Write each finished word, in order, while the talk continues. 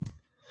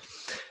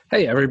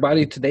Hey,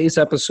 everybody. Today's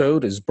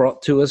episode is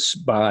brought to us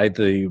by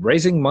the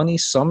Raising Money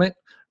Summit,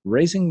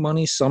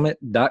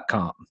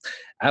 raisingmoneysummit.com.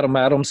 Adam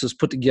Adams has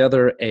put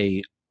together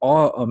a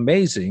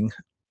amazing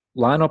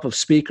lineup of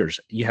speakers.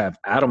 You have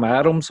Adam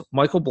Adams,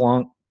 Michael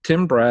Blanc,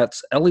 Tim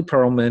Bratz, Ellie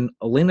Perlman,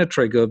 Alina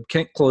Trigub,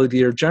 Kent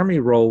Clothier, Jeremy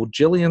Roll,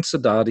 Jillian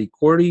Sadati,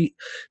 Cordy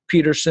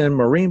Peterson,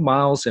 Marie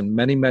Miles, and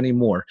many, many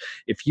more.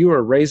 If you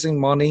are raising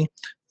money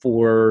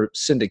for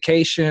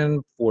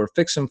syndication, for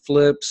fix and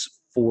flips,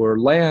 for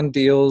land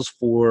deals,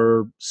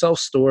 for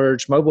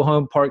self-storage, mobile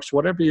home parks,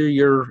 whatever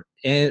you're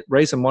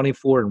raising money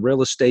for in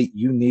real estate,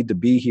 you need to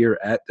be here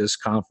at this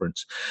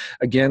conference.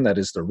 Again, that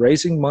is the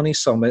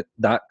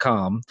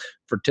raisingmoneysummit.com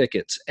for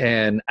tickets.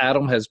 And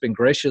Adam has been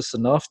gracious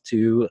enough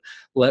to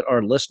let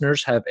our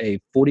listeners have a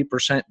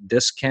 40%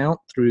 discount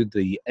through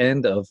the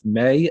end of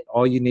May.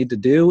 All you need to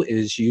do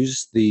is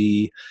use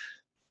the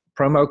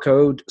promo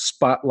code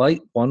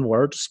SPOTLIGHT, one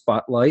word,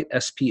 SPOTLIGHT,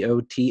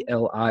 SPOTLIGHT.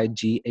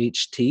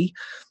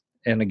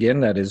 And again,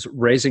 that is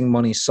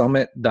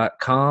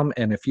raisingmoneysummit.com.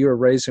 And if you are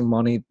raising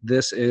money,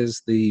 this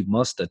is the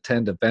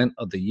must-attend event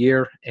of the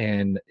year,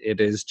 and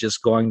it is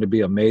just going to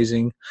be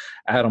amazing.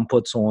 Adam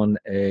puts on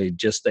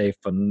just a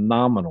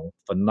phenomenal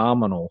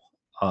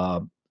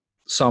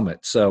summit.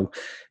 So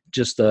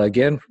just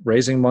again,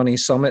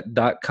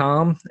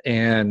 raisingmoneysummit.com.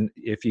 And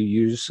if you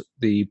use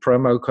the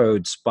promo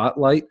code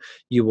SPOTLIGHT,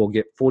 you will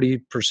get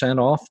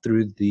 40% off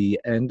through the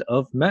end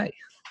of May.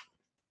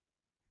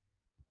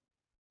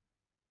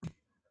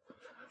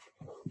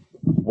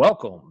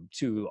 Welcome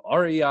to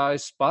REI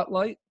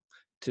Spotlight.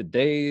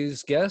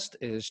 Today's guest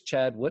is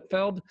Chad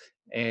Whitfeld,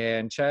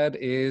 and Chad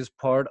is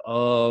part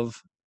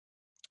of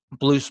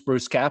Blue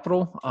Spruce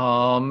Capital.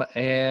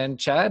 And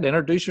Chad,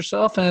 introduce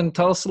yourself and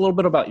tell us a little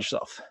bit about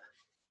yourself.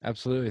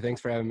 Absolutely.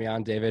 Thanks for having me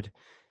on, David.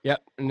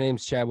 Yep. My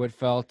name's Chad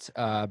Whitfeld.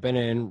 Been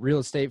in real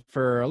estate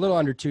for a little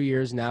under 2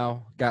 years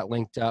now. Got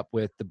linked up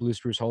with the Blue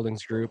Spruce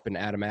Holdings Group and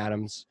Adam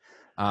Adams.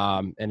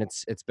 And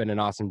it's been an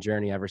awesome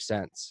journey ever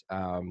since.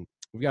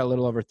 We've got a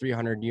little over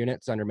 300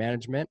 units under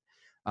management,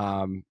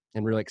 and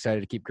really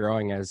excited to keep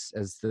growing as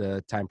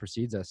the time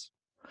precedes us.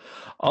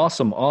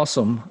 Awesome.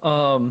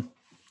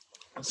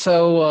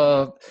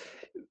 So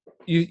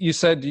you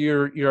said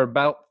you're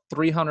about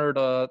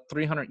 300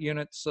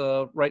 units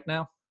right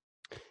now?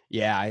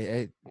 Yeah,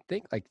 I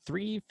think like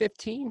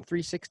 315,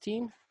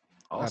 316.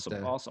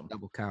 Awesome.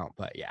 Double count,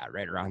 but yeah,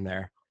 right around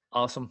there.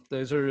 Awesome.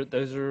 Those are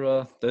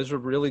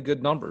really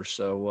good numbers.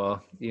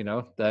 So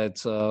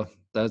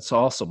that's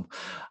awesome.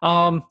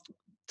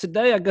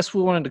 Today, I guess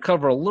we wanted to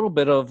cover a little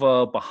bit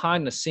of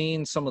behind the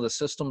scenes, some of the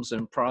systems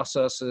and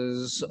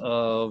processes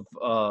of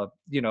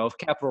of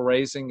capital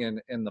raising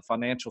and the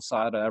financial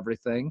side of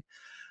everything.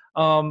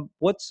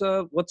 What's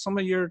some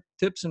of your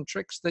tips and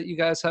tricks that you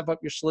guys have up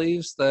your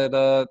sleeves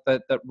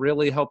that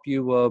really help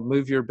you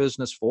move your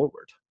business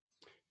forward?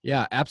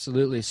 Yeah,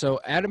 absolutely. So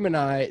Adam and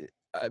I,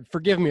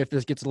 forgive me if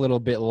this gets a little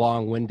bit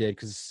long-winded,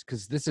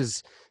 because this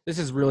is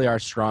really our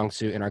strong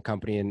suit in our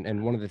company,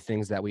 and one of the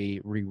things that we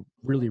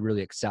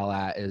really excel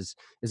at is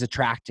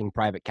attracting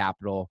private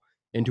capital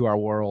into our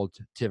world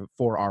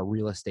for our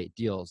real estate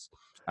deals.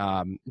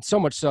 So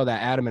much so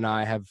that Adam and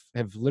I have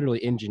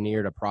literally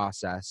engineered a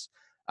process,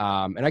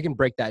 and I can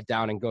break that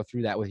down and go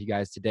through that with you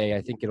guys today.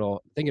 I think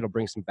it'll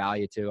bring some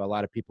value to a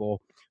lot of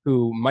people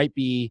who might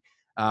be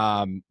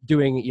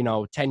doing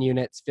 10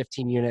 units,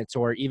 15 units,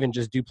 or even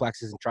just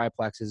duplexes and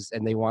triplexes,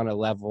 and they want to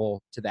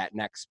level to that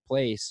next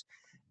place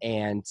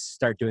and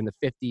start doing the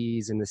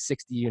 50s and the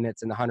 60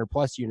 units and the 100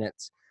 plus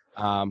units,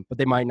 but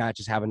they might not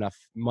just have enough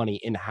money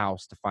in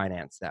house to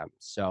finance them.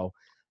 So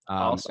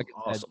Awesome.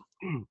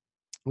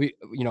 we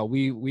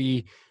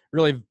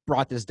really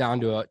brought this down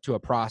to a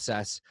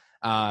process.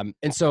 And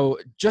so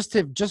just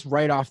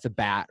right off the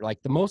bat,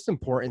 like, the most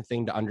important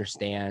thing to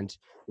understand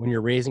when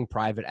you're raising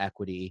private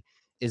equity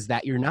is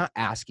that you're not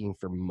asking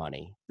for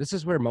money. This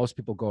is where most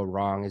people go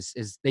wrong,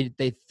 is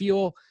they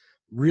feel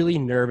really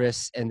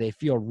nervous and they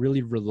feel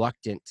really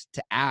reluctant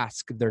to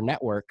ask their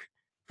network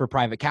for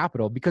private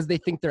capital because they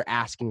think they're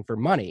asking for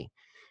money.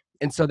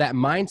 And so that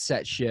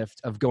mindset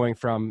shift of going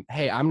from,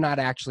 hey, I'm not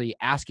actually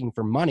asking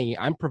for money,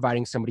 I'm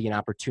providing somebody an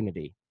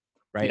opportunity,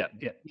 right?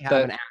 Yeah. You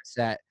have an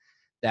asset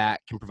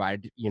that can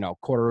provide,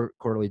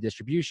 quarterly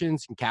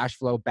distributions and cash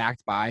flow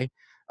backed by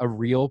a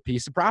real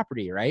piece of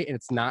property, right? And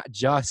it's not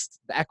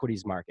just the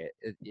equities market.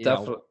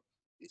 Definitely.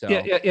 So.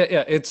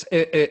 Yeah.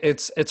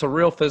 It's a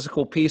real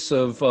physical piece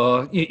of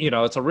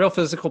it's a real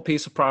physical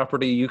piece of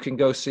property. You can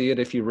go see it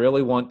if you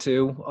really want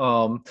to,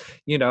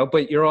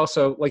 but you're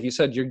also, like you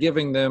said, you're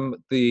giving them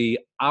the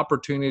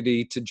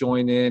opportunity to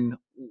join in,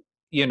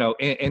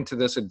 into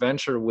this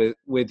adventure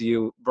with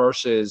you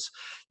versus,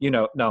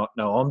 no,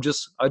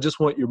 I just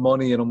want your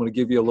money and I'm going to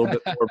give you a little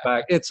bit more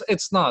back.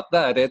 It's not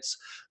that. It's,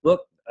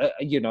 look,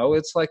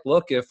 it's like,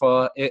 look, if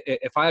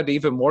I had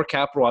even more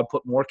capital, I'd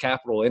put more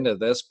capital into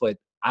this, but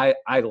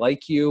I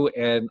like you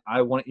and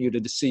I want you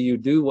to see you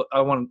do what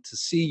I want to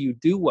see you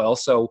do well.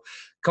 So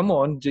come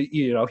on,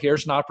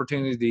 here's an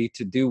opportunity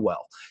to do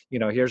well.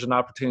 Here's an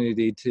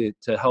opportunity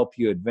to help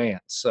you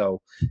advance. So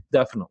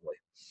definitely.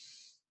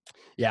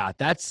 Yeah,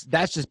 that's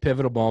just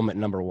pivotal moment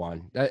number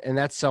one. And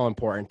that's so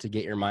important to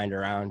get your mind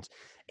around.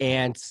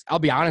 And I'll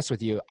be honest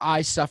with you,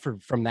 I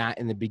suffered from that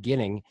in the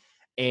beginning.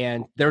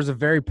 And there was a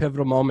very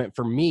pivotal moment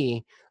for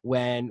me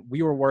when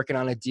we were working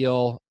on a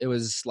deal. It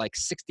was like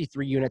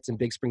 63 units in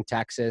Big Spring,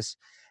 Texas.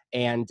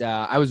 And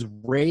I was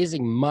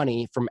raising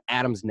money from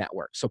Adam's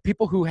network. So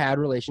people who had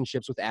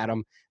relationships with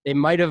Adam, they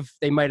might have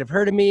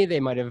heard of me,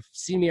 they might have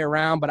seen me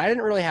around, but I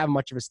didn't really have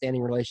much of a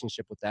standing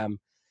relationship with them.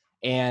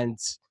 And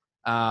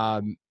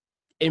um,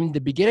 in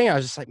the beginning, I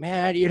was just like,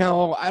 man,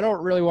 I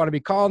don't really want to be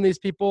calling these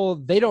people.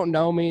 They don't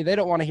know me. They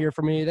don't want to hear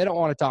from me. They don't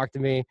want to talk to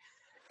me.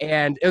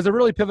 And it was a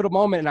really pivotal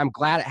moment. And I'm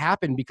glad it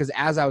happened, because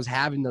as I was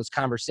having those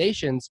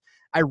conversations,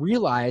 I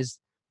realized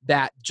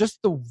that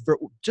just the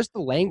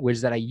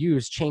language that I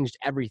used changed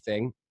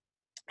everything.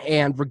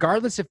 And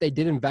regardless if they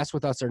did invest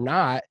with us or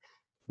not,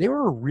 they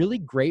were really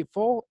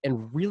grateful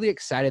and really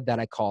excited that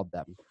I called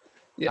them.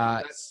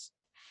 Yeah.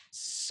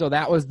 So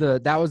that was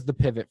the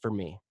pivot for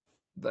me.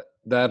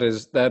 That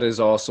is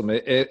awesome.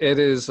 It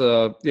is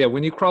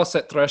when you cross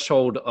that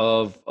threshold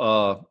of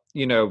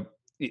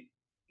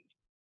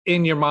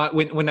in your mind,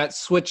 when that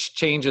switch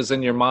changes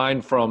in your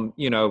mind from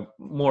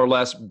more or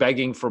less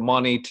begging for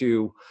money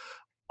to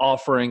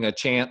offering a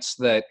chance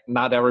that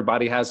not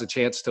everybody has a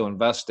chance to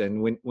invest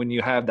in, when you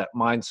have that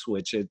mind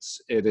switch, it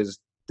is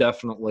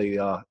definitely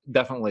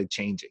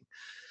changing.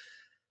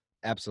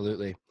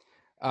 Absolutely.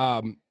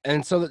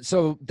 And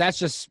so that's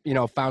just,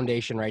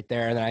 foundation right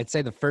there. And then I'd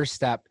say the first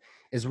step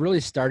is really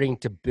starting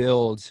to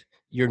build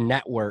your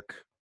network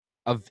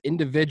of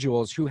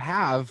individuals who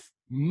have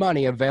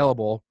money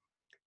available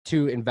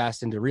to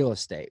invest into real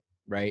estate,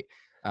 right?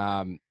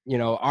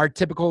 Our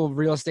typical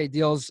real estate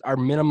deals, our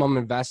minimum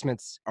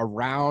investments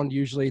around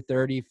usually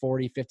 $30,000,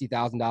 $40,000,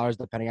 $50,000,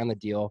 depending on the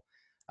deal.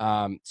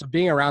 So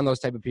being around those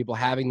type of people,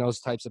 having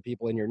those types of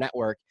people in your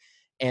network,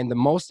 and the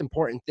most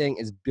important thing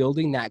is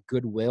building that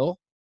goodwill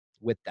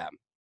with them.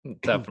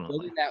 Definitely.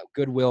 Building that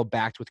goodwill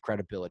backed with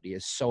credibility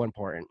is so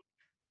important.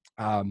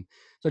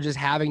 So just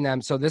having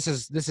them. So this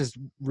is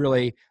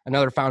really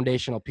another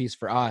foundational piece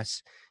for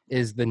us,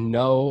 is the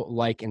know,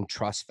 like, and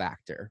trust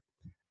factor.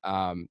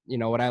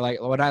 What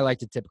I like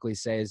to typically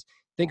say is,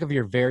 think of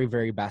your very,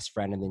 very best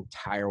friend in the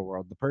entire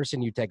world, the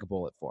person you take a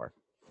bullet for.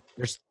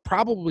 There's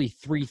probably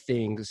 3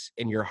 things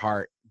in your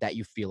heart that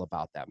you feel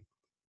about them.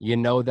 You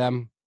know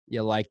them,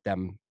 you like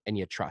them, and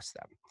you trust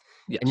them.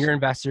 Yes. And your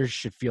investors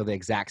should feel the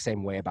exact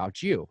same way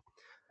about you.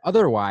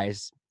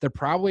 Otherwise, they're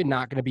probably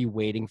not going to be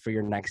waiting for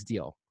your next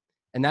deal.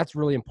 And that's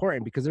really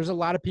important, because there's a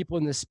lot of people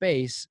in this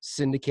space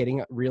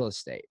syndicating real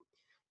estate.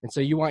 And so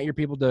you want your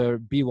people to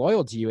be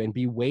loyal to you and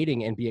be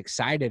waiting and be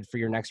excited for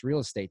your next real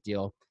estate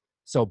deal.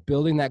 So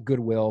building that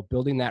goodwill,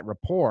 building that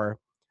rapport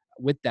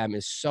with them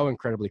is so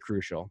incredibly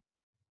crucial.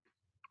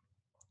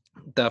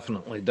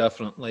 Definitely.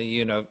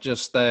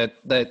 Just that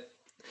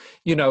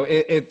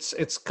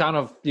it's kind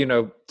of,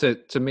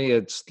 to me,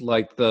 it's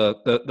like the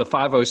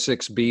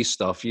 506B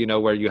stuff,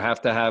 where you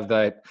have to have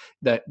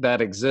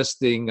that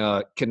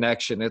existing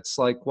connection. It's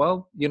like,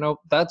 well,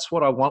 that's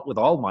what I want with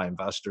all my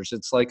investors.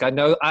 It's like, I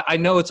know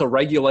it's a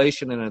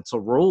regulation and it's a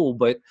rule,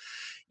 but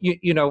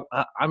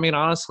I mean,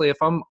 honestly, if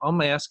I'm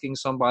asking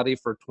somebody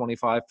for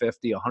 $25,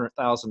 $50,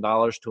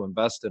 $100,000 to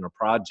invest in a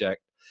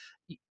project,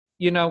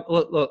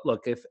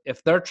 look,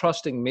 if they're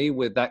trusting me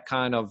with that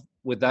kind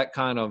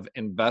of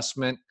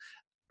investment,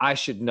 I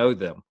should know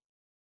them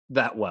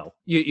that well.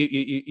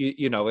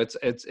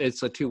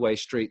 It's a two-way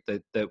street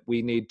that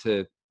we need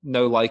to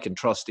know, like, and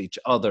trust each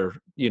other,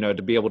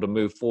 to be able to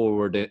move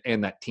forward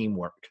in that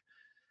teamwork.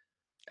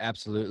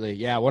 Absolutely.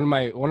 Yeah. One of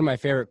my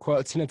favorite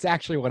quotes, and it's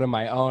actually one of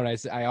my own.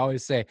 I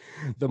always say,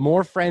 the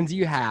more friends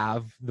you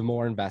have, the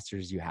more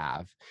investors you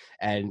have.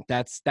 And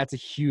that's a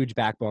huge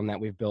backbone that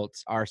we've built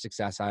our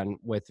success on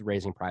with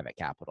raising private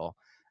capital.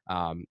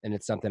 And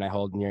it's something I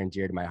hold near and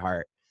dear to my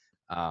heart.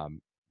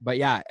 But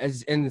yeah,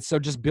 so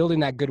just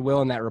building that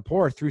goodwill and that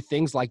rapport through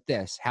things like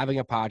this, having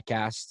a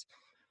podcast,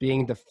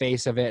 being the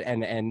face of it,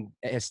 and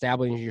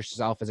establishing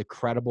yourself as a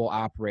credible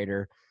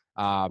operator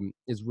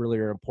is really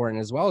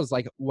important, as well as,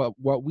 like,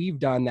 what we've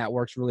done that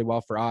works really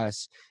well for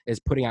us is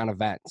putting on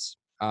events.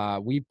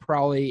 We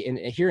probably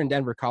here in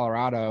Denver,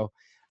 Colorado,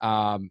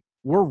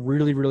 we're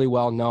really, really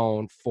well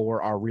known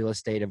for our real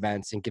estate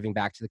events and giving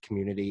back to the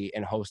community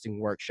and hosting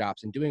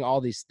workshops and doing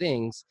all these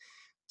things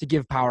to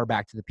give power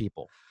back to the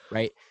people,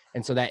 right?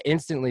 And so that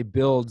instantly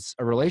builds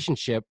a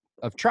relationship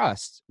of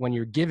trust when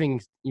you're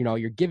giving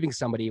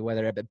somebody,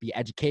 whether it be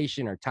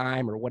education or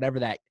time or whatever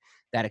that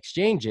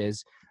exchange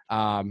is.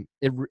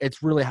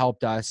 It's really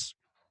helped us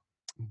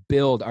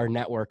build our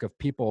network of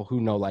people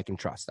who know, like, and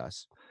trust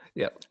us.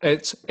 Yeah,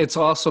 it's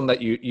awesome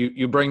that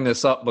you bring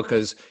this up,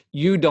 because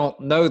you don't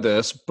know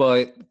this,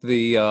 but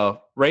the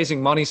Raising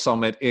Money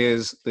Summit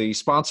is the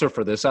sponsor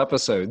for this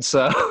episode.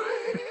 So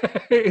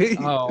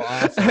Oh,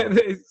 awesome.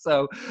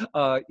 So,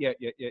 yeah.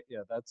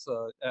 That's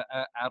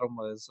Adam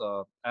is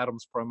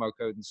Adam's promo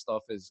code and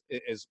stuff is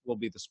will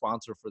be the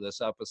sponsor for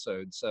this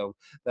episode. So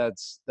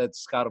that's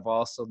kind of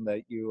awesome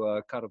that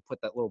you kind of put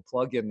that little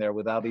plug in there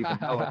without even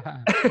knowing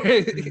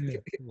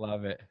it.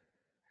 Love it.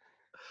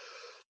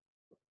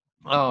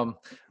 um,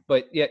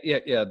 but yeah.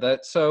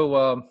 That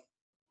so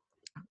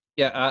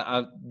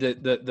yeah,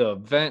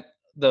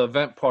 the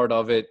event part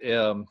of it,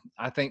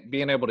 I think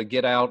being able to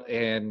get out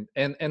and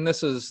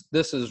this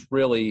is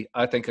really,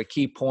 I think, a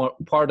key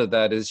part of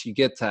that is you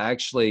get to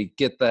actually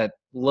get that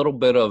little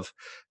bit of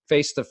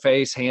face to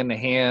face, hand to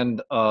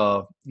hand,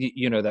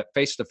 that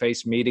face to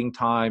face meeting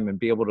time, and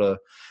be able to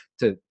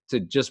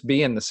just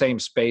be in the same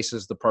space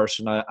as the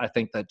person. I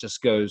think that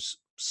just goes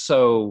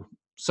so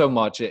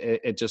much.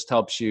 It just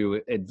helps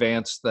you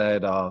advance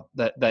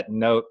that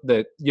note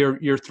that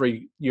your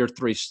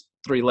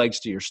three legs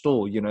to your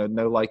stool,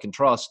 know, like, and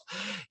trust.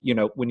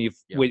 Yep. When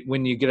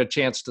you get a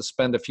chance to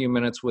spend a few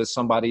minutes with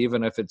somebody,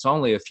 even if it's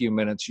only a few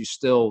minutes,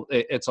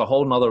 it's a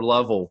whole nother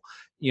level.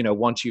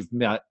 Once you've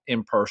met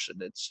in person,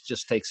 it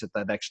just takes it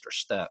that extra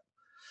step.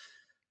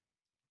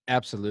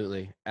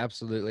 Absolutely.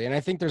 Absolutely. And I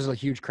think there's a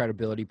huge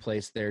credibility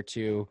place there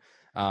too.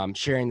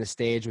 Sharing the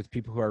stage with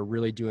people who are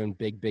really doing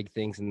big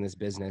things in this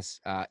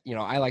business. I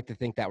like to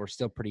think that we're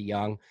still pretty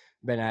young.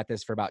 Been at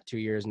this for about 2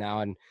 years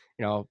now, and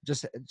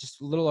just a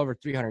little over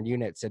 300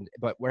 units.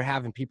 But we're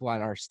having people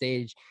on our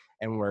stage,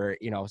 and we're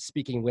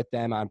speaking with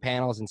them on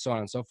panels and so on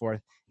and so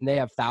forth. And they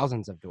have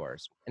thousands of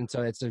doors, and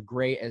so it's a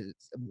great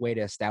way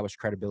to establish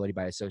credibility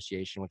by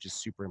association, which is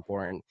super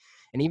important.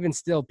 And even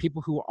still,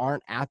 people who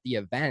aren't at the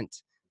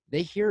event,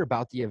 they hear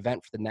about the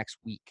event for the next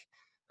week.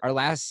 Our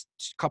last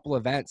couple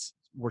events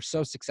were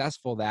so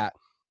successful that,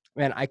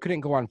 man, I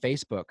couldn't go on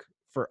Facebook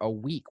for a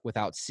week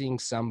without seeing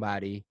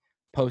somebody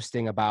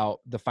posting about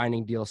the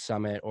Finding Deals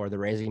Summit or the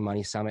Raising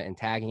Money Summit and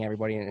tagging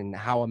everybody and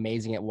how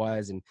amazing it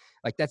was. And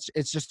like,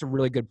 it's just a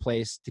really good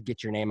place to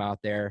get your name out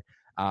there,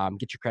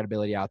 get your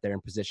credibility out there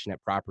and position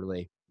it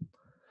properly.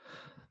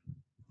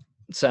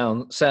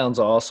 Sounds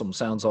awesome.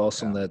 Sounds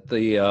awesome. Yeah. That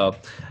the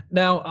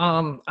now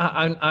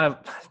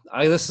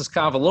I this is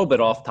kind of a little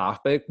bit off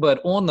topic, but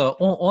on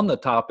the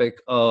topic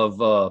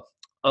of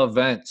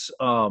events,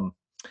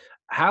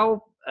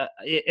 how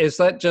is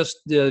that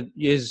just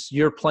is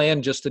your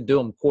plan just to do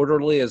them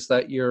quarterly? Is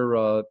that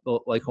your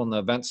like on the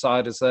event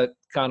side? Is that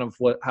kind of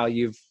how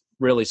you've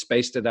really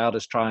spaced it out,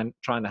 is trying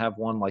to have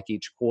one like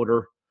each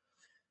quarter?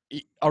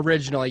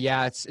 Originally,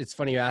 yeah, it's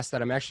funny you asked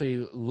that. I'm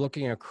actually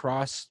looking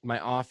across my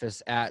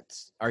office at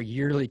our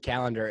yearly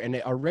calendar, and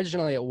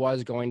originally it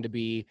was going to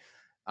be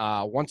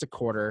once a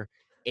quarter.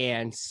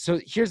 And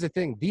so here's the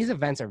thing: these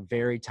events are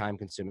very time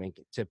consuming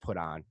to put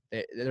on.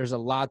 There's a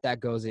lot that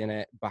goes in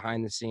it,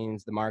 behind the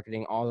scenes, the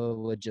marketing, all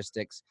the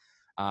logistics,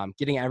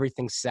 getting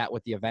everything set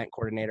with the event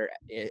coordinator.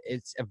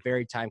 It's a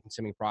very time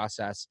consuming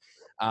process.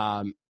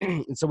 And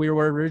so we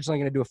were originally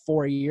going to do a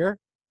 4-year,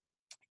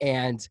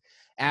 and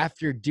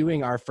after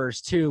doing our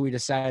first 2, we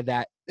decided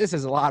that this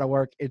is a lot of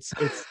work.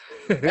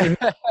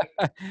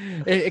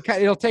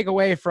 It'll take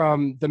away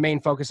from the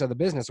main focus of the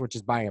business, which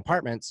is buying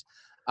apartments.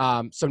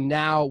 So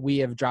now we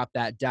have dropped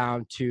that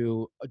down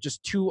to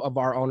just 2 of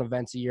our own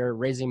events a year: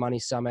 Raising Money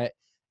Summit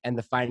and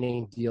the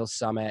Finding Deals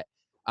Summit.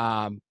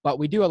 But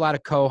we do a lot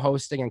of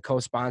co-hosting and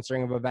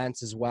co-sponsoring of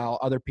events as well,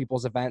 other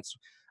people's events.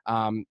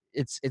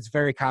 It's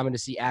very common to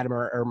see Adam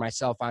or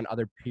myself on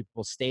other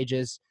people's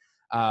stages.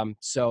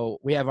 So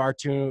we have our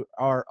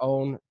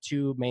own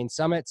 2 main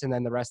summits, and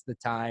then the rest of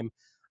the time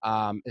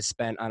is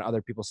spent on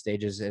other people's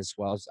stages, as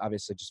well as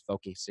obviously just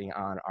focusing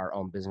on our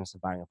own business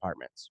of buying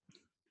apartments.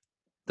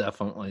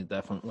 Definitely.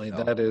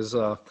 So, That is,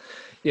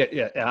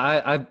 yeah.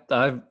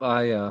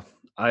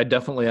 I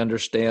definitely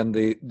understand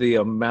the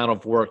amount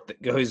of work that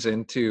goes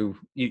into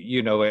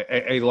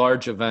a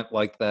large event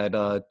like that.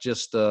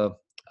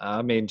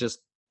 I mean, just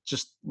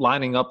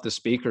lining up the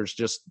speakers,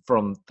 just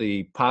from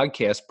the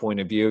podcast point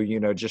of view,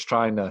 just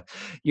trying to,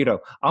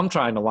 I'm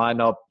trying to line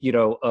up,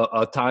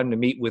 a time to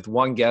meet with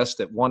one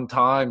guest at one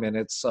time. And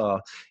it's,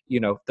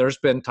 there's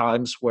been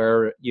times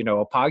where,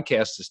 a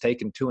podcast has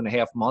taken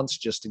 2.5 months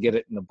just to get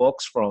it in the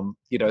books from,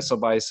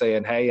 somebody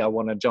saying, hey, I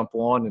want to jump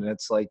on. And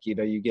it's like,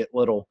 you get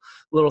little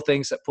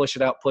things that push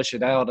it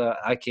out.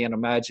 I can't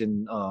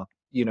imagine,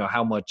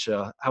 how much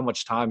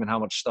time and how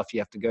much stuff you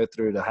have to go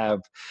through to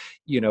have,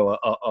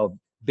 a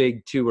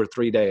big 2 or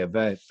 3 day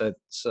event.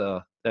 That's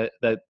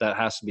that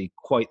has to be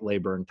quite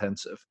labor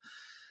intensive.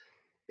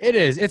 it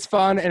is. It's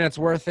fun and it's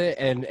worth it,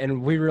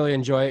 and we really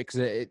enjoy it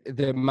because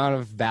the amount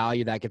of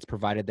value that gets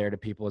provided there to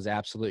people is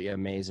absolutely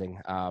amazing.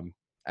 I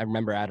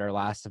remember at our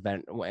last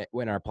event,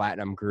 when our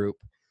platinum group,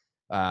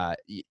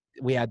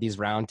 we had these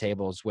round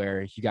tables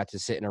where you got to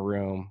sit in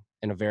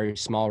a very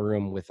small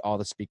room with all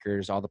the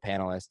speakers, all the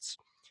panelists.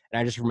 And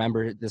I just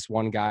remember this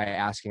one guy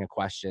asking a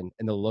question,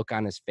 and the look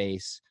on his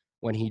face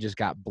when he just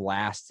got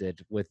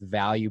blasted with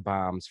value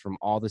bombs from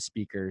all the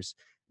speakers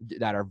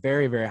that are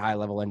very, very high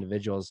level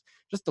individuals.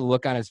 Just the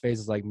look on his face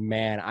is like,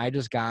 man, I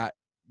just got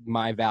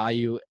my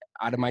value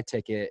out of my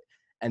ticket,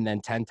 and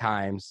then 10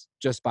 times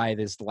just by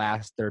this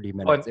last 30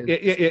 minutes. But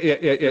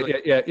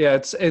yeah.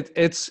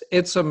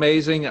 It's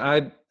amazing.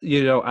 I've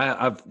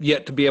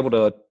yet to be able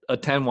to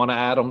attend one of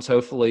Adam's.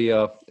 Hopefully,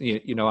 I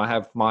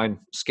have mine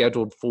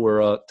scheduled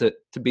for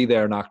to be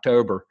there in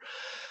October.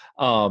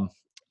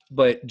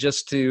 But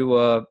just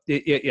to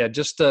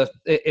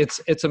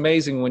it's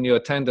amazing when you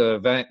attend an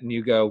event and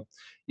you go,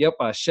 yep,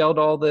 I shelled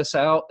all this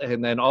out,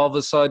 and then all of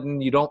a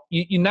sudden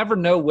you never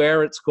know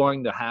where it's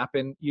going to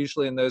happen.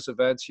 Usually in those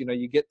events,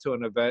 you get to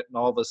an event and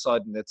all of a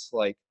sudden it's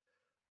like,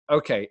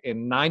 okay,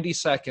 in 90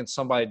 seconds,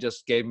 somebody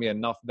just gave me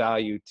enough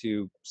value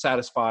to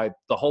satisfy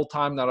the whole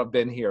time that I've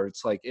been here.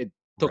 It's like it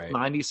took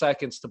 90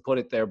 seconds to put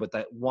it there, but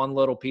that one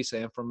little piece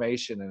of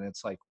information, and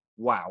it's like,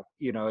 wow,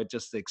 it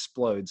just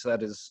explodes.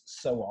 That is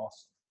so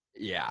awesome.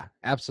 Yeah,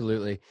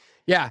 absolutely.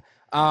 Yeah.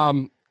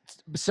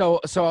 So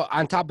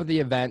on top of the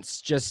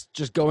events,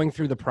 just going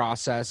through the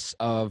process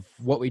of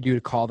what we do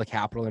to call the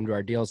capital into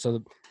our deals.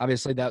 So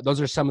obviously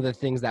those are some of the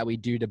things that we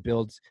do to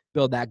build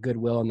that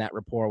goodwill and that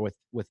rapport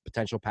with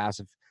potential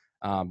passive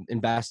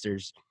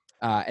investors.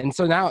 And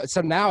so now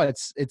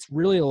it's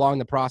really along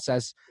the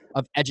process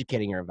of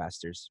educating your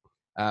investors.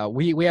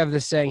 We have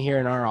this saying here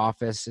in our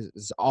office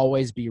is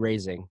always be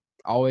raising.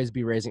 Always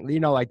be raising,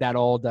 like that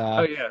old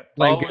always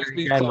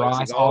be closing,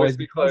 Ross, always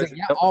be closing.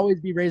 Yeah, always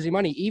be raising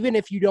money. Even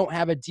if you don't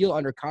have a deal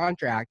under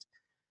contract,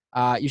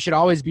 you should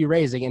always be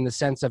raising, in the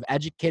sense of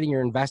educating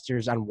your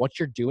investors on what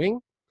you're doing,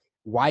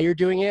 why you're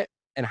doing it,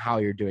 and how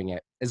you're doing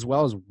it, as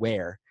well as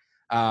where.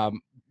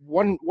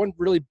 One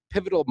really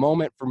pivotal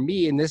moment for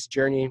me in this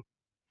journey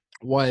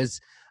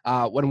was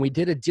when we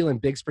did a deal in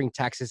Big Spring,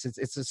 Texas.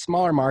 It's a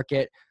smaller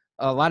market.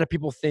 A lot of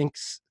people think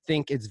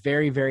it's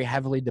very, very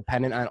heavily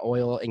dependent on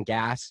oil and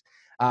gas,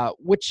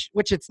 which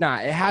it's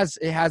not. It has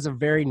a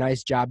very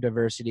nice job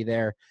diversity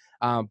there.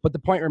 But the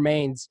point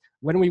remains,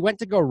 when we went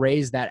to go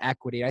raise that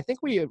equity, I think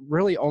we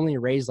really only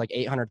raised like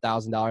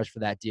 $800,000 for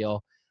that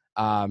deal.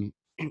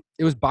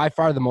 It was by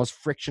far the most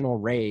frictional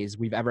raise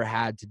we've ever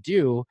had to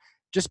do,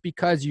 just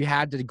because you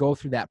had to go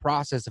through that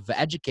process of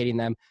educating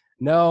them.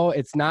 No,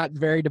 it's not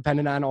very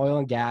dependent on oil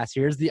and gas.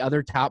 Here's the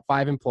other top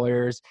 5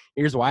 employers.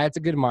 Here's why it's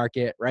a good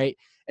market, right?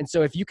 And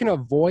so if you can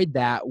avoid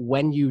that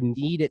when you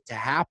need it to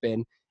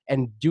happen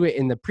and do it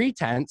in the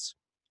pretense,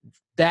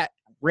 that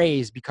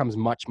raise becomes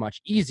much,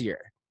 much easier,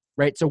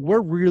 right? So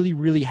we're really,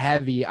 really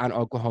heavy on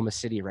Oklahoma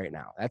City right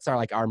now. That's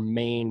our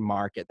main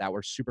market that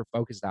we're super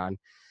focused on.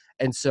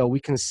 And so we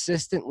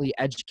consistently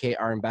educate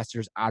our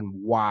investors on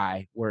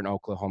why we're in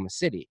Oklahoma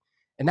City.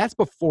 And that's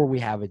before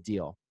we have a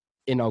deal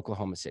in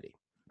Oklahoma City.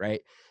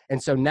 Right.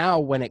 And so now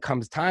when it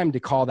comes time to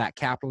call that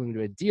capital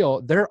into a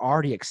deal, they're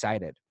already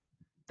excited.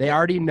 They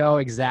already know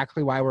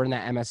exactly why we're in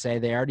that MSA.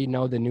 They already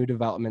know the new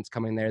developments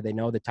coming there. They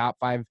know the top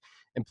 5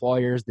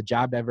 employers, the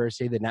job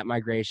diversity, the net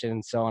migration,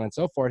 and so on and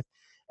so forth.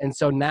 And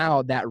so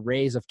now that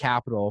raise of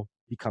capital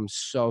becomes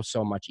so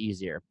much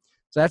easier.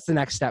 So that's the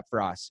next step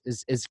for us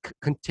is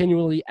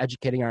continually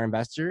educating our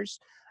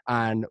investors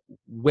on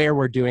where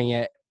we're doing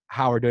it,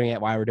 how we're doing it,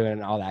 why we're doing it,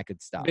 and all that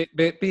good stuff.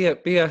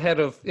 Be ahead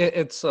of it.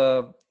 It's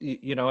and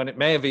it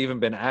may have even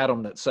been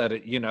Adam that said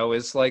it.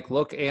 It's like,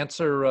 look,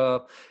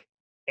 answer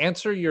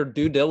your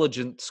due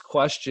diligence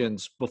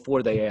questions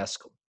before they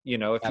ask them.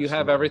 If Absolutely. You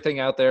have everything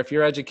out there, if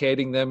you're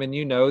educating them, and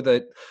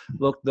that,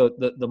 look,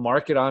 the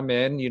market I'm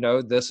in,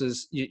 this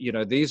is,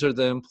 these are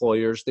the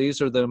employers,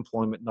 these are the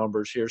employment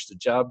numbers, here's the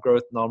job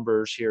growth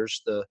numbers,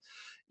 here's the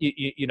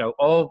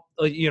all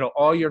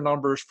your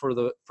numbers for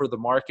the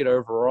market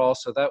overall.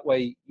 So that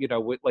way,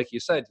 like you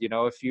said,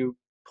 if you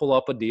pull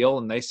up a deal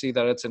and they see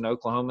that it's in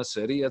Oklahoma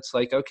City, it's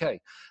like, okay,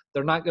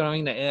 they're not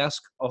going to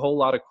ask a whole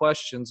lot of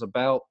questions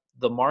about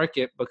the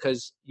market,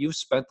 because you've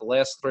spent the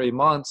last 3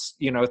 months,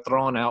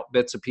 throwing out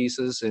bits and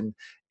pieces and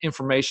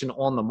information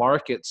on the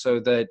market,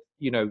 so that,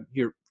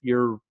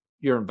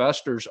 your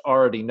investors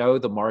already know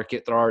the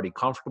market. They're already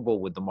comfortable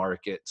with the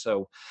market.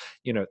 So,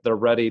 they're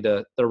ready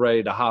to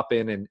hop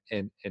in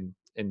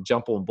and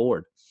jump on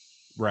board.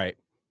 Right.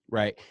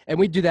 And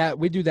we do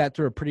that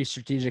through a pretty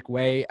strategic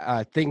way.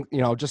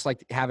 Just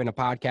like having a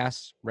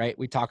podcast, right?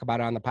 We talk about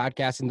it on the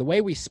podcast, and the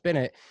way we spin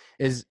it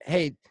is,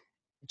 hey,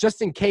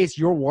 just in case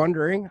you're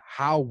wondering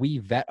how we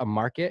vet a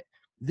market,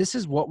 this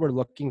is what we're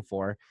looking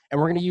for. And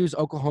we're going to use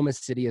Oklahoma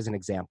City as an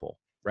example.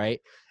 Right.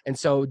 And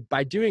so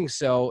by doing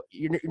so,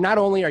 not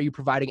only are you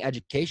providing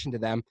education to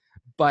them,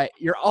 but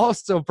you're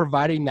also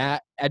providing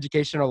that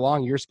education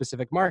along your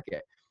specific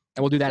market.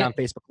 And we'll do that on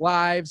Facebook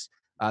Lives,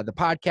 the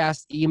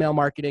podcast, email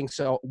marketing,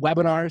 so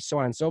webinars, so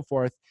on and so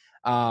forth.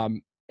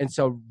 And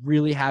so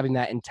really having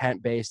that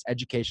intent-based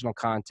educational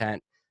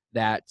content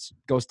that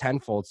goes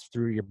tenfold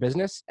through your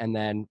business, and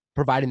then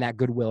providing that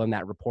goodwill and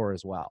that rapport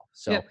as well.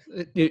 So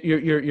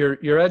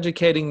you're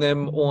educating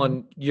them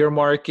on your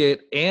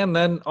market, and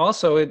then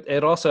also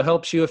it also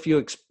helps you if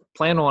you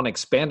plan on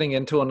expanding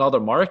into another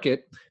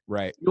market.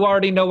 Right. You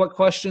already know what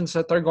questions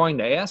that they're going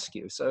to ask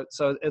you. So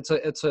it's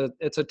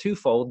a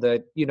twofold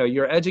that,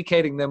 you're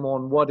educating them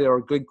on what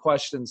are good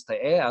questions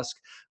to ask,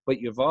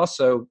 but you've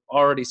also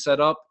already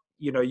set up,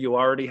 you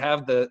already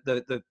have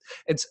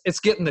it's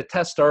getting the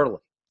test early.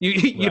 You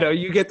Right. know,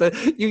 you get to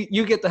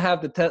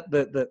have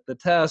the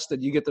test,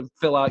 and you get to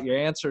fill out your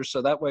answers.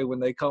 So that way,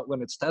 when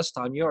it's test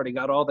time, you already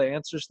got all the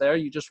answers there.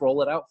 You just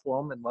roll it out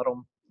for them and let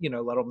them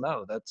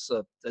know. That's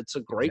a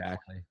great one.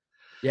 Exactly.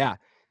 Yeah.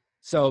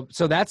 So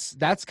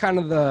that's kind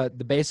of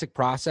the basic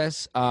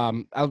process.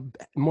 I'm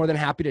more than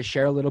happy to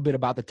share a little bit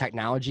about the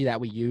technology that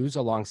we use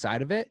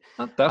alongside of it.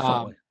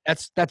 Definitely.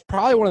 That's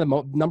probably one of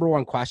the number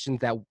one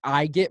questions that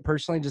I get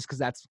personally, just because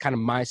that's kind of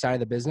my side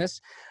of the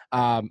business.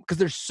 Because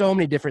there's so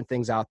many different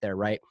things out there,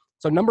 right?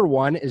 So number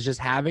one is just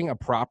having a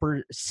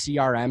proper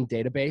CRM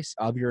database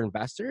of your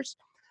investors,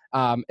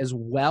 as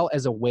well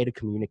as a way to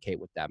communicate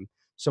with them.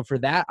 So for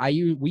that,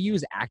 we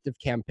use Active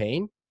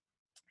Campaign.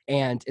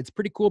 And it's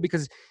pretty cool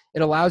because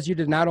it allows you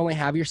to not only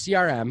have your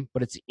CRM,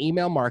 but it's an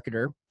email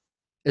marketer,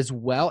 as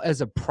well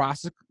as a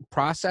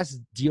process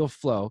deal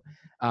flow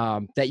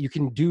that you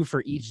can do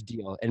for each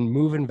deal and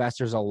move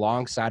investors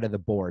alongside of the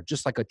board,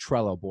 just like a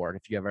Trello board,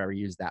 if you have ever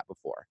used that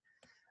before.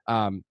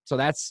 So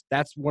that's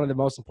one of the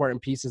most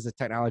important pieces of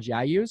technology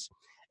I use.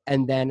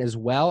 And then as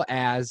well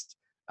as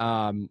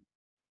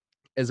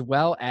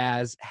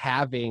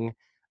having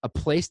a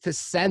place to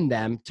send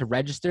them to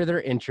register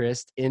their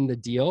interest in the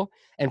deal.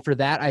 And for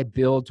that, I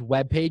build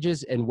web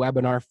pages and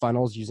webinar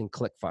funnels using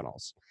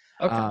ClickFunnels.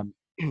 Okay.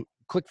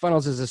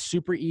 ClickFunnels is a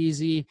super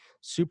easy,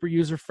 super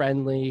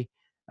user-friendly,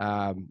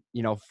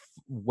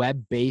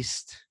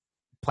 web-based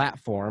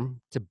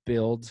platform to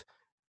build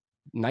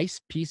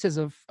nice pieces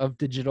of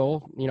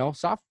digital,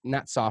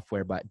 not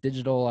software, but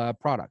digital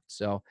products.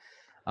 So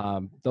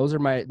those are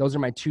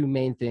my two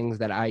main things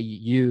that I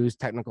use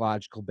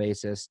technological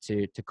basis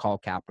to call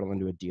capital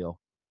into a deal.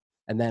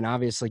 And then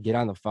obviously get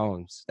on the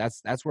phones.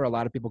 That's where a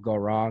lot of people go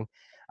wrong.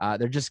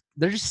 They're just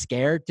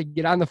scared to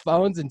get on the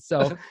phones. And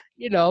so,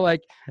 before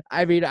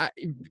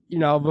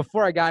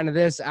I got into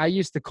this, I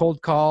used to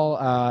cold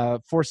call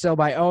for sale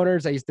by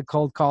owners. I used to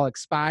cold call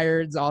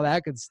expireds, all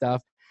that good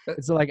stuff.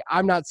 And so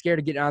I'm not scared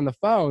to get on the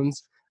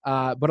phones,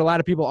 but a lot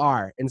of people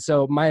are. And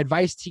so my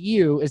advice to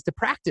you is to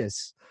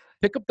practice.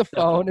 Pick up the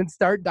phone and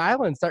start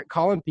dialing, start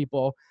calling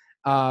people.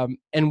 And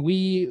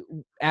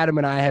Adam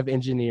and I have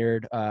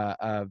engineered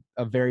a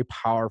very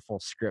powerful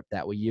script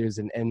that we use,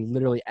 and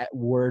literally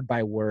word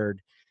by word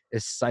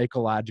is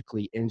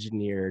psychologically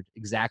engineered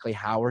exactly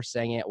how we're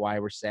saying it, why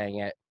we're saying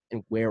it,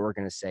 and where we're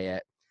going to say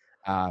it.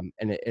 And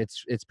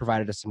it's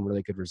provided us some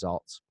really good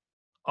results.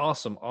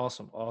 Awesome.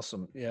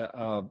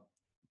 Yeah.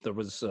 There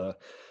was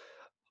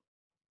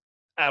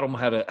Adam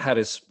had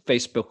his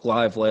Facebook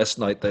Live last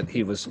night that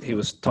he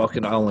was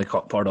talking. I only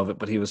caught part of it,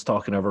 but he was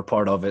talking over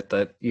part of it.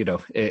 That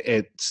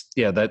it's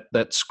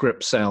that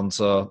script sounds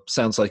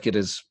like it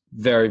is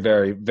very,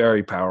 very,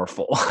 very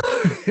powerful.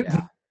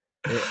 Yeah,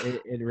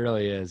 it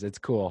really is. It's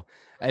cool,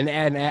 and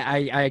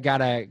I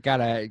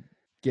gotta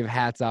give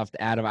hats off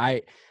to Adam.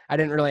 I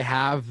didn't really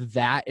have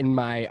that in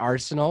my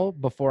arsenal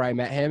before I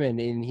met him,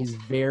 and he's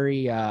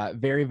very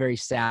very, very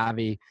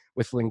savvy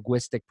with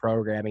linguistic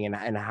programming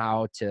and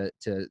how to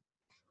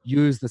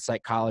use the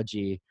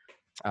psychology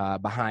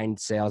behind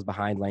sales,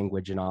 behind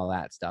language, and all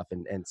that stuff.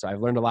 And so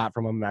I've learned a lot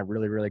from him, and I'm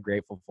really, really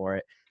grateful for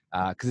it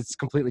because it's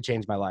completely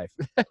changed my life.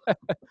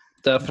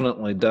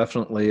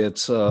 Definitely.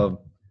 It's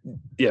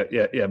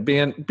yeah.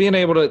 Being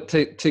able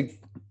to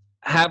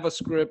have a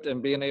script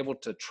and being able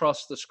to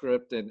trust the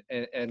script and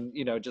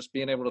just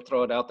being able to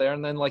throw it out there.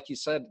 And then, like you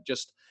said,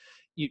 just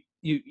if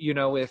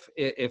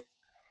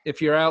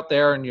you're out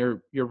there and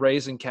you're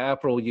raising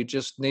capital, you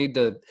just need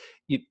to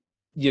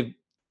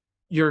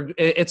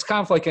it's kind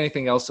of like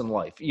anything else in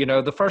life.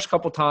 The first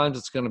couple times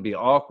it's going to be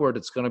awkward,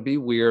 it's going to be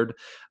weird,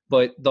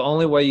 but the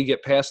only way you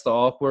get past the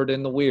awkward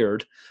and the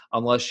weird,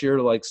 unless you're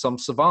like some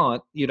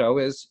savant,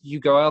 is you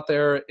go out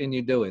there and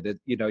you do it.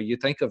 You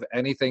think of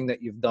anything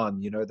that you've done.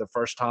 The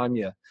first time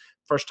you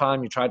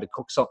tried to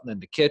cook something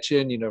in the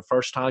kitchen,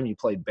 first time you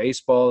played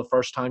baseball, the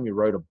first time you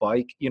rode a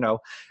bike,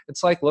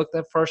 it's like, look,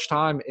 that first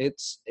time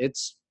it's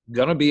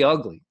gonna be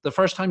ugly. The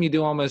first time you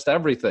do almost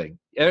everything,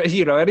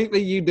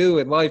 anything you do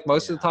in life,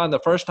 most of the time, the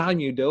first time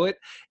you do it,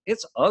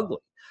 it's ugly.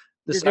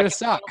 You're gonna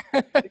suck.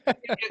 Yeah.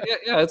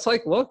 It's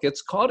like, look,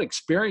 it's called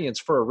experience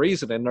for a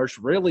reason, and there's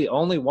really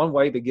only one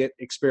way to get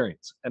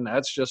experience, and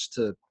that's just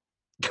to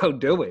go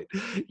do it.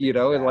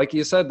 And like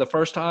you said, the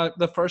first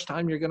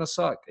time you're gonna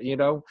suck.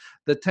 The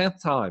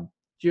 10th time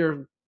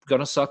you're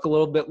gonna suck a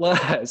little bit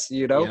less.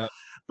 Yep.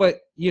 But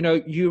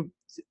you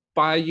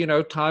by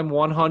time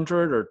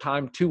 100 or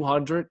time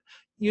 200,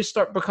 you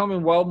start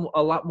becoming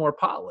a lot more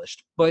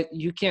polished. But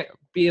you can't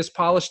be as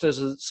polished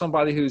as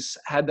somebody who's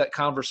had that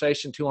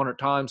conversation 200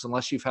 times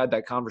unless you've had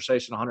that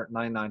conversation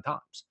 199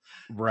 times.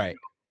 Right.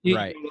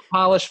 Right.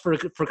 Polish for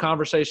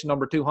conversation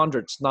number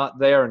 200. It's not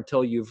there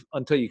until you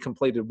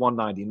completed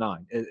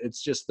 199.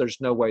 It's just, there's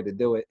no way to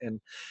do it.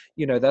 And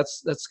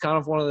that's kind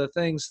of one of the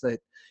things that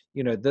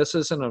this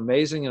is an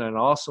amazing and an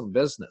awesome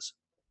business,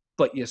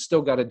 but you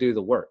still got to do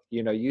the work.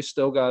 You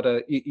still got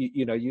to,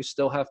 you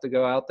still have to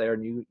go out there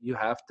and you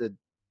have to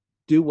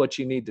do what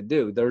you need to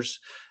do. There's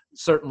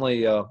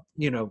certainly,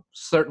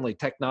 certainly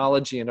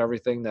technology and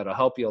everything that'll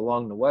help you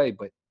along the way,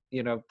 but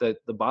the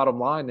bottom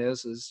line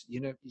is,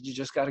 you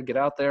just got to get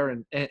out there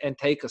and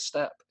take a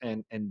step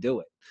and do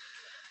it.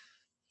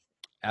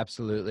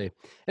 Absolutely.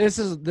 And this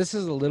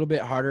is a little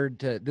bit harder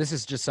this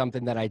is just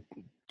something that I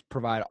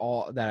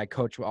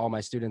coach all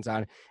my students on.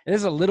 And this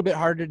is a little bit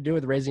harder to do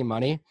with raising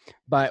money,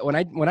 but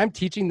when I'm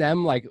teaching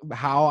them like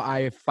how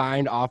I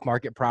find off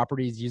market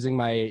properties using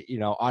my,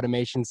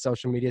 automation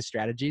social media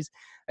strategies,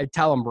 I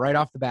tell them right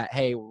off the bat,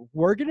 hey,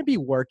 we're going to be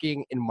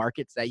working in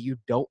markets that you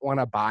don't want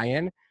to buy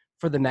in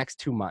for the next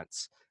 2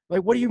 months.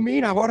 Like, what do you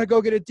mean? I want to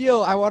go get a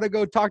deal. I want to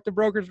go talk to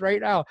brokers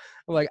right now.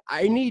 I'm like,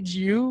 I need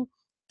you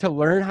to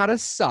learn how to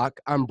suck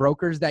on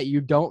brokers that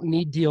you don't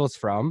need deals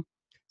from.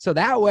 So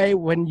that way,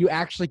 when you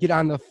actually get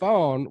on the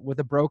phone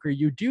with a broker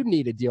you do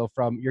need a deal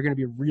from, you're going to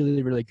be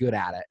really, really good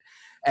at it.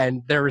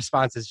 And their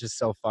response is just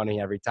so funny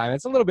every time.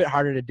 It's a little bit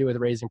harder to do with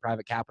raising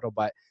private capital,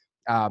 but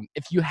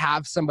if you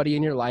have somebody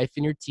in your life,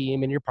 in your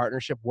team, in your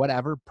partnership,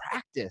 whatever,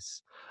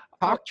 practice.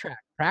 Talk track,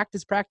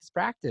 practice.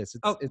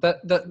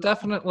 That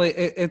definitely.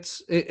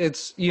 It's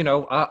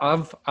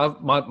I've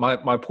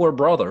my poor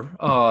brother,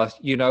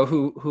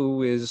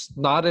 who is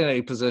not in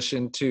a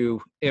position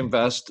to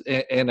invest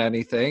in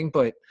anything,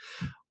 but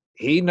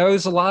he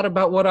knows a lot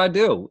about what I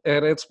do,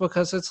 and it's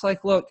because it's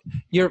like, look,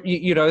 he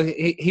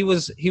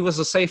was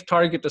a safe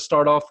target to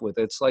start off with.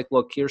 It's like,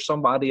 look, here's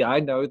somebody I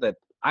know that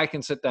I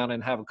can sit down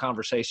and have a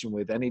conversation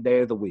with any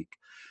day of the week.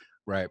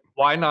 Right.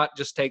 Why not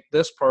just take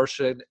this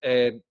person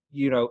and,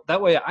 that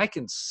way I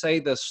can say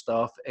this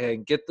stuff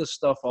and get this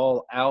stuff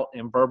all out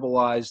and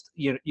verbalized,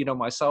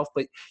 myself,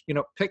 but,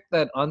 pick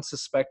that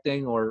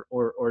unsuspecting or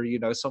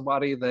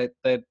somebody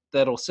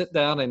that'll sit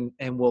down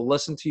and will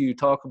listen to you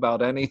talk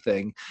about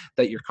anything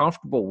that you're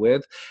comfortable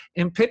with,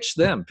 and pitch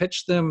them,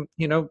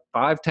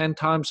 5-10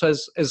 times,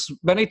 as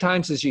many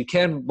times as you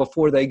can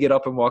before they get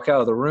up and walk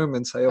out of the room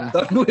and say, I'm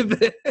done with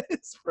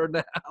this for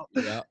now.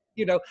 Yeah.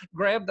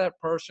 Grab that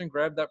person,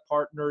 grab that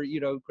partner,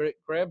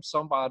 grab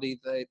somebody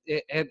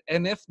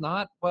and if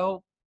not,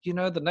 well,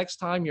 the next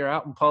time you're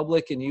out in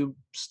public and you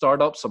start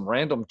up some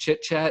random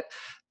chit chat,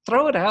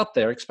 throw it out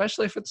there,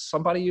 especially if it's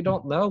somebody you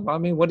don't know. I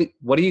mean, what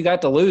do you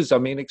got to lose? I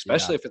mean,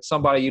 especially if it's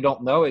somebody you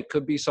don't know, it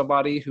could be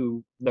somebody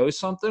who knows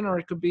something, or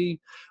it could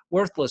be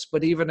worthless.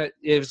 But even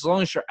as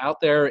long as you're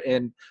out there,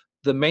 and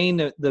the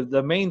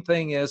main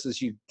thing is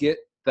you get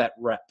that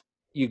rep.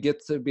 You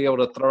get to be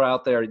able to throw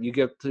out there, you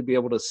get to be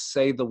able to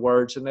say the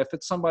words. And if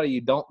it's somebody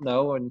you don't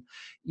know, and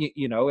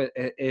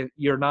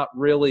you're not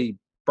really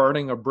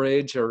burning a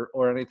bridge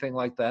or anything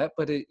like that,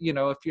 but if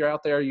you're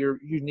out there, you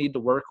need to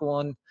work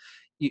on,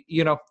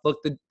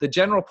 look, the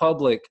general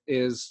public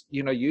is,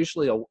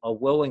 usually a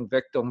willing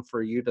victim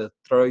for you to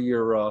throw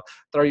your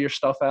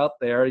stuff out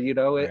there,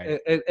 Right.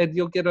 and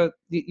you'll get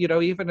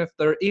even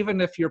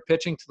if you're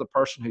pitching to the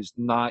person who's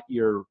not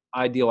your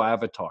ideal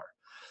avatar,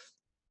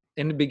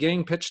 in the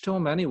beginning, pitch to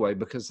them anyway,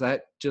 because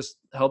that just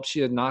helps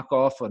you knock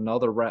off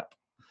another rep.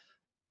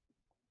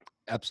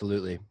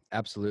 Absolutely.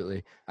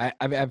 I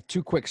have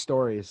 2 quick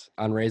stories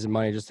on raising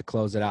money just to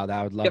close it out that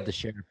I would love to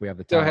share if we have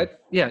the time. Go ahead.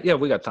 Yeah,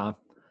 we got time.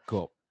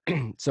 Cool.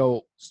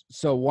 So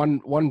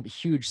one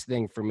huge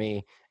thing for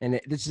me, and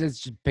this is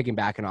just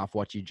piggybacking off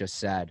what you just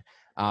said.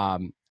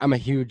 I'm a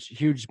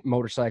huge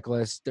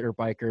motorcyclist, dirt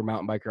biker,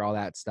 mountain biker, all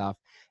that stuff.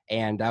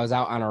 And I was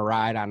out on a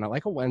ride on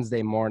like a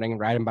Wednesday morning,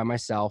 riding by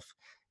myself.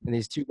 And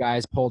these 2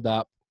 guys pulled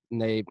up,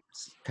 and they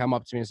come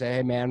up to me and say,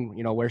 hey man,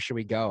 where should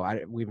we go?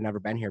 We've never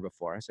been here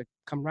before. I said,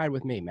 come ride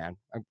with me, man.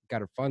 I've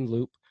got a fun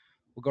loop.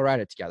 We'll go ride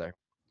it together.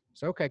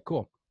 So, okay,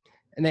 cool.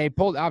 And they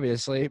pulled up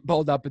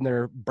in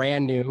their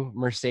brand new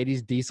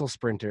Mercedes diesel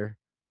Sprinter,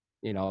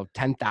 $10,000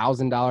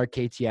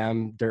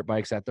 KTM dirt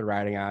bikes that they're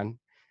riding on.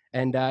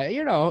 And,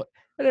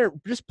 they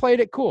just played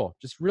it cool.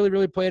 Just really,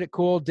 really played it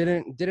cool.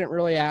 Didn't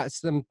really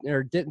ask them,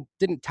 or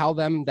didn't tell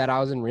them that I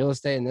was in real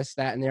estate and this,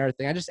 that, and the other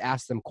thing. I just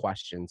asked them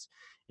questions,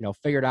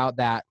 figured out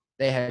that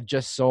they had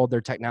just sold their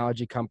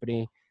technology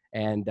company,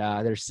 and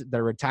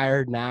they're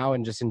retired now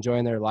and just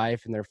enjoying their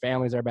life, and their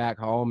families are back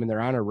home, and they're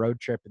on a road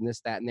trip and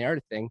this, that, and the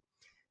other thing.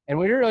 And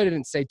we really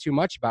didn't say too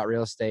much about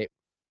real estate,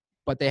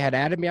 but they had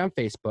added me on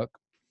Facebook,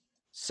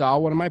 saw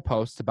one of my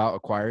posts about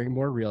acquiring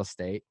more real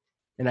estate,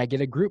 and I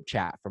get a group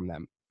chat from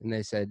them. And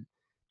they said,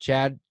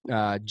 Chad,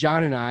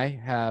 John and I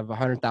have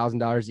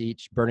 $100,000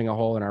 each burning a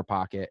hole in our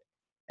pocket,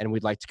 and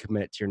we'd like to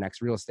commit it to your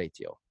next real estate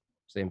deal.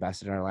 So they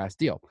invested in our last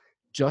deal.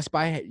 Just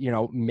by,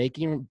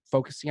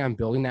 focusing on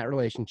building that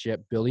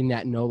relationship, building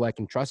that know, like,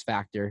 and trust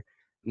factor,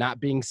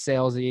 not being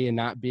salesy and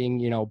not being,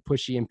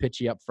 pushy and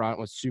pitchy up front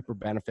was super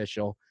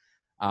beneficial.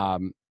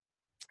 And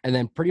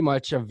then pretty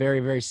much a very,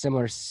 very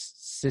similar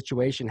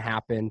situation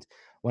happened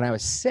when I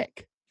was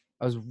sick.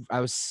 I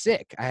was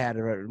sick. I had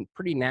a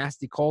pretty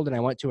nasty cold, and I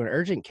went to an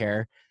urgent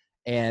care,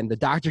 and the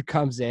doctor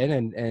comes in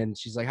and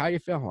she's like, how you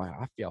feel? Like,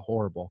 I feel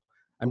horrible.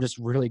 I'm just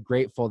really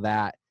grateful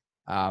that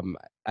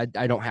I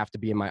don't have to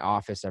be in my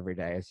office every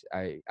day.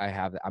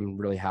 I'm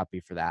really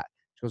happy for that.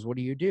 She goes, what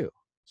do you do?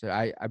 So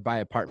I buy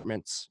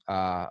apartments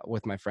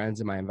with my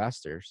friends and my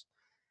investors.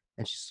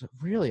 And she's like,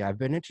 really? I've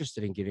been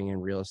interested in getting in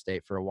real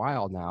estate for a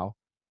while now.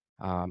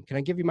 Can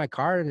I give you my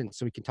card and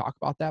so we can talk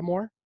about that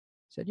more?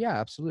 I said, yeah,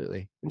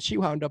 absolutely. And she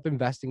wound up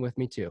investing with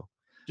me too.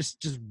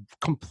 Just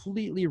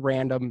completely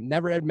random.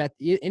 Never had met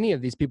any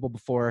of these people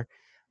before.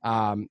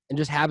 And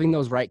just having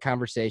those right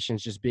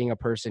conversations, just being a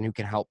person who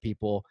can help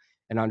people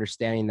and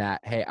understanding that,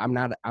 hey, I'm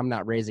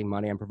not raising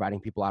money, I'm providing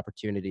people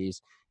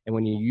opportunities. And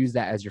when you use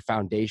that as your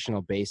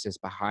foundational basis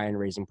behind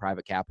raising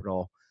private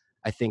capital,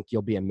 I think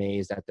you'll be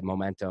amazed at the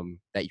momentum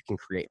that you can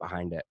create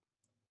behind it.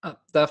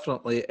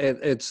 Definitely.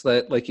 It's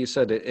that, like you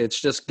said, it's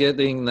just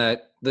getting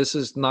that this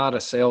is not a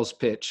sales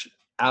pitch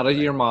out of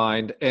your Right.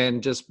 mind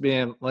and just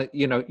being like,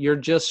 you're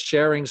just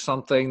sharing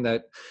something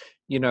that,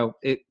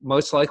 it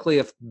most likely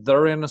if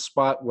they're in a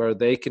spot where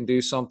they can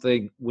do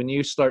something, when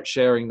you start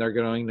sharing, they're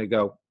going to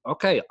go,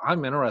 okay,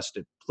 I'm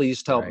interested.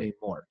 Please tell Right. me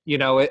more.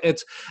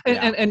 It's,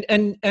 Yeah.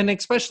 and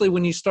especially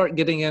when you start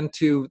getting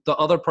into the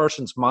other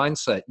person's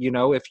mindset,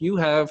 if you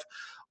have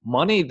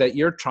money that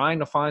you're trying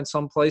to find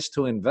some place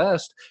to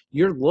invest,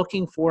 you're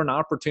looking for an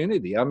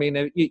opportunity. I mean,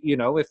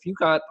 if you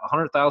got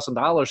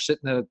 $100,000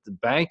 sitting at the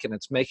bank and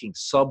it's making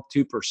sub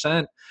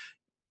 2%,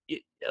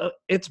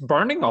 it's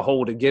burning a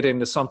hole to get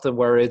into something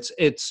where it's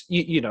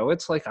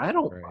like I Right.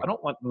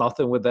 don't want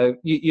nothing with that.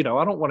 I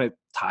don't want it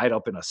tied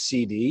up in a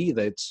CD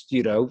that's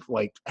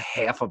like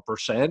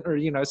 0.5%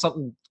 or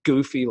something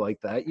goofy like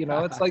that.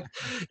 It's like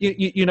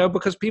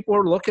because people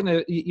are looking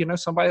at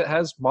somebody that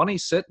has money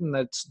sitting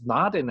that's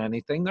not in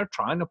anything. They're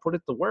trying to put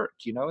it to work.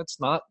 It's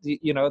not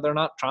they're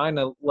not trying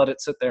to let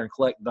it sit there and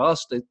collect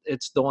dust.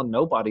 It's doing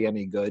nobody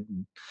any good.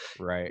 And,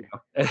 Right.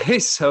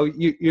 so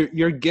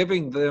you're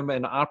giving them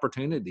an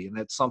opportunity, and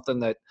it's something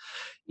that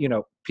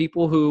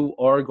people who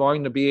are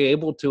going to be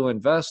able to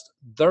invest,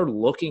 they're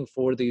looking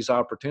for these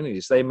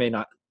opportunities. They may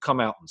not come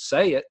out and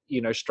say it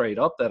straight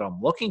up that I'm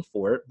looking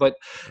for it, but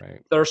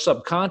Right. their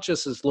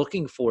subconscious is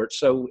looking for it.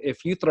 So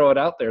if you throw it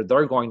out there,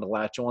 they're going to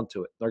latch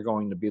onto it. They're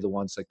going to be the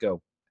ones that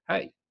go,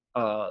 hey,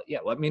 yeah,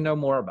 let me know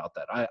more about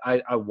that.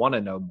 I want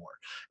to know more.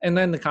 And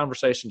then the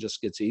conversation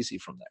just gets easy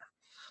from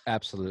there.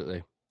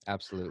 Absolutely.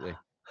 Absolutely.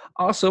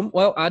 Awesome.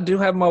 Well, I do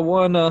have my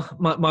one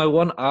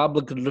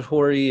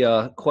obligatory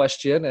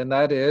question, and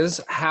that is,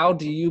 how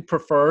do you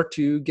prefer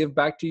to give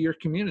back to your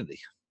community?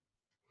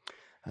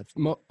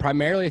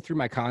 Primarily through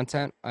my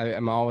content. I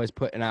am always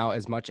putting out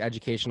as much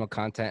educational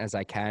content as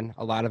I can.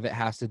 A lot of it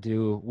has to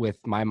do with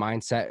my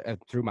mindset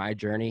through my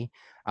journey,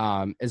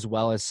 as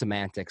well as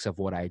semantics of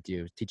what I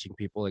do, teaching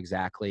people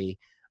exactly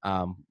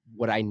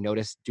what I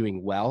noticed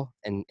doing well,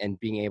 and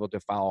being able to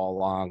follow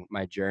along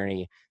my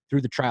journey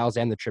through the trials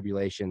and the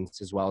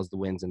tribulations, as well as the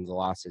wins and the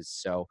losses.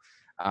 So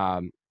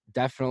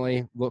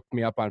definitely look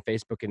me up on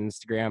Facebook and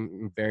Instagram.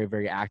 I'm very,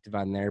 very active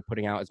on there,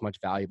 putting out as much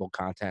valuable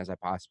content as I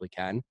possibly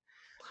can.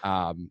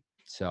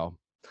 So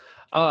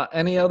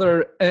Any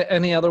other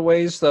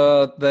ways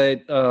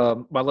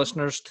that my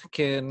listeners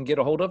can get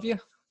a hold of you?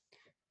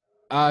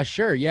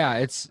 sure. Yeah.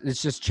 It's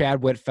just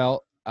Chad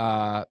Whitfelt,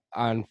 on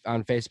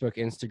Facebook,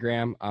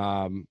 Instagram.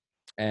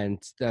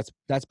 And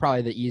that's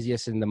probably the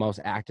easiest and the most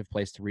active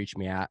place to reach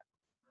me at.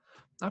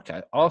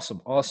 Okay,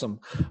 awesome.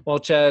 Well,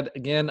 Chad,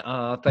 again,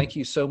 thank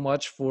you so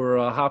much for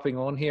hopping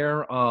on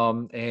here.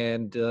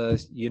 And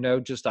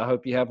just I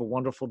hope you have a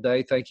wonderful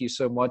day. Thank you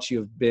so much.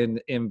 You've been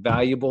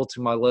invaluable to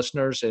my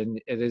listeners,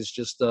 and it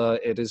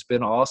has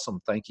been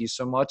awesome. Thank you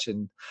so much,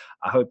 and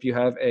I hope you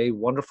have a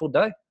wonderful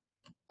day.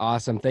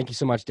 Awesome. Thank you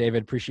so much,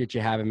 David. Appreciate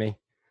you having me.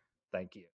 Thank you.